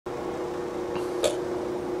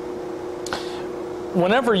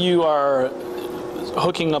Whenever you are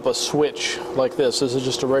hooking up a switch like this is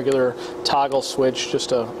just a regular toggle switch,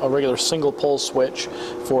 just a regular single pole switch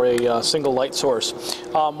for a single light source.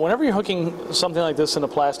 Whenever you're hooking something like this in a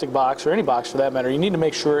plastic box, or any box for that matter, you need to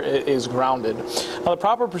make sure it is grounded. Now, the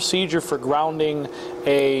proper procedure for grounding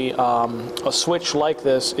a switch like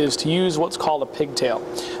this is to use what's called a pigtail.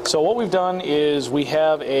 So what we've done is we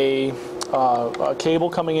have a cable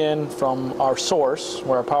coming in from our source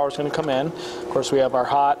where our power is going to come in. Of course, we have our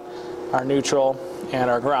hot, our neutral, and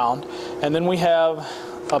our ground, and then we have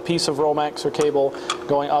a piece of Romex or cable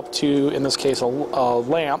going up to, in this case, a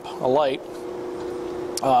lamp, a light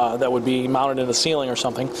that would be mounted in the ceiling or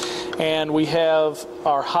something, and we have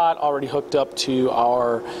our hot already hooked up to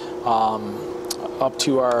our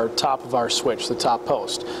top of our switch, the top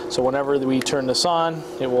post. So whenever we turn this on,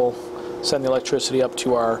 it will send the electricity up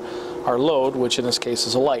to our load, which in this case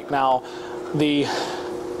is a light. Now, the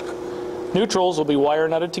neutrals will be wire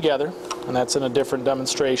nutted together, and that's in a different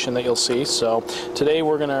demonstration that you'll see. So today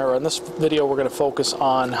or in this video, we're going to focus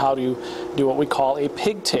on how to do what we call a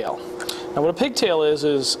pigtail. Now, what a pigtail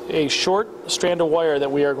is a short strand of wire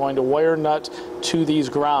that we are going to wire nut to these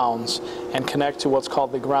grounds and connect to what's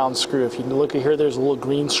called the ground screw. If you look at here, there's a little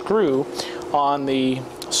green screw on the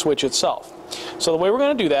switch itself. So the way we're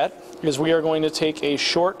going to do that is we are going to take a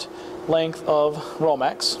short length of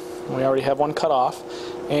Romex. We already have one cut off,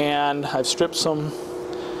 and I've stripped some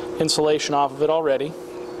insulation off of it already.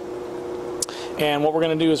 And what we're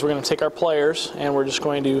going to do is we're going to take our pliers and we're just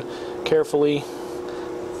going to carefully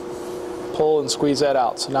pull and squeeze that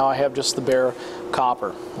out. So now I have just the bare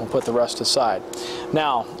copper. We'll put the rest aside.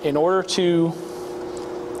 Now, in order to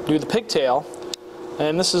do the pigtail,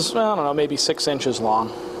 and this is, I don't know, maybe 6 inches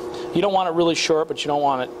long. You don't want it really short, but you don't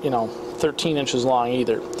want it, 13 inches long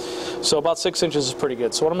either. So about 6 inches is pretty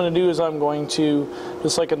good. So what I'm going to do is I'm going to,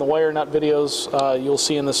 just like in the wire nut videos you'll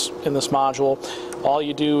see in this module, all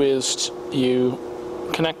you do is you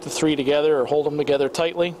connect the 3 together or hold them together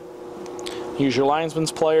tightly. Use your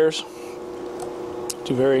linesman's pliers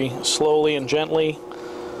to very slowly and gently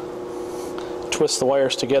twist the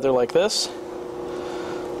wires together like this.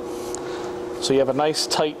 So you have a nice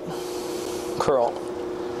tight curl,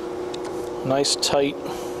 nice tight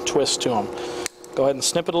twist to them. Go ahead and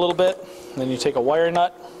snip it a little bit, and then you take a wire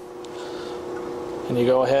nut and you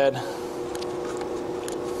go ahead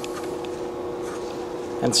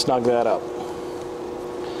and snug that up.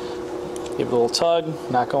 Give it a little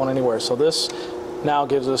tug, not going anywhere. So this now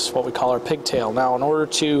gives us what we call our pigtail. Now, in order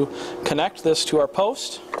to connect this to our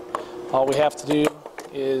post, all we have to do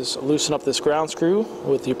is loosen up this ground screw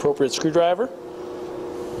with the appropriate screwdriver.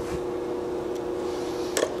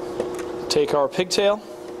 Take our pigtail,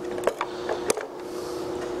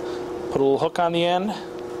 put a little hook on the end.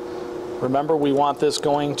 Remember, we want this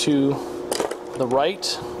going to the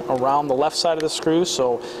right around the left side of the screw,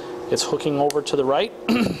 so it's hooking over to the right.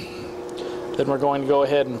 Then we're going to go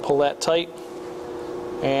ahead and pull that tight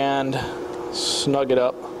and snug it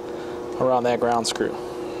up around that ground screw.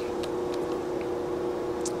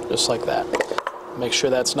 Just like that. Make sure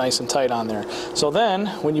that's nice and tight on there. So then,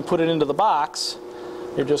 when you put it into the box,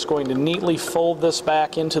 you're just going to neatly fold this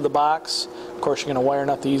back into the box. Of course, you're going to wire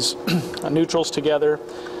nut these neutrals together,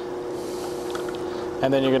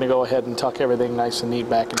 and then you're going to go ahead and tuck everything nice and neat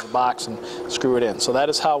back into the box and screw it in. So that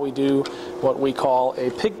is how we do what we call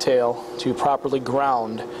a pigtail to properly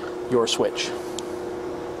ground your switch.